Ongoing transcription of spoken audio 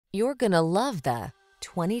You're gonna love the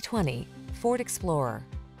 2020 Ford Explorer.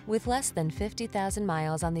 With less than 50,000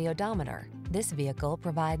 miles on the odometer, this vehicle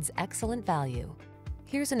provides excellent value.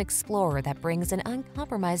 Here's an Explorer that brings an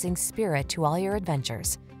uncompromising spirit to all your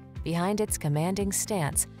adventures. Behind its commanding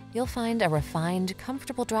stance, you'll find a refined,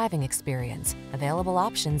 comfortable driving experience, available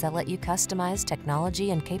options that let you customize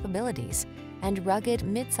technology and capabilities, and rugged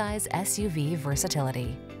midsize SUV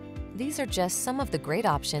versatility. These are just some of the great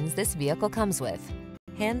options this vehicle comes with: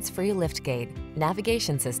 hands-free liftgate,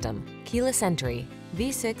 navigation system, keyless entry,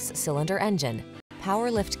 V6 cylinder engine,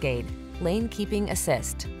 power liftgate, lane keeping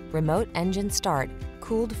assist, remote engine start,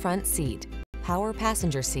 cooled front seat, power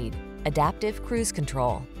passenger seat, adaptive cruise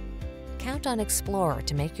control. Count on Explorer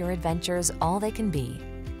to make your adventures all they can be.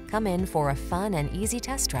 Come in for a fun and easy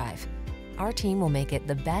test drive. Our team will make it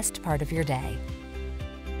the best part of your day.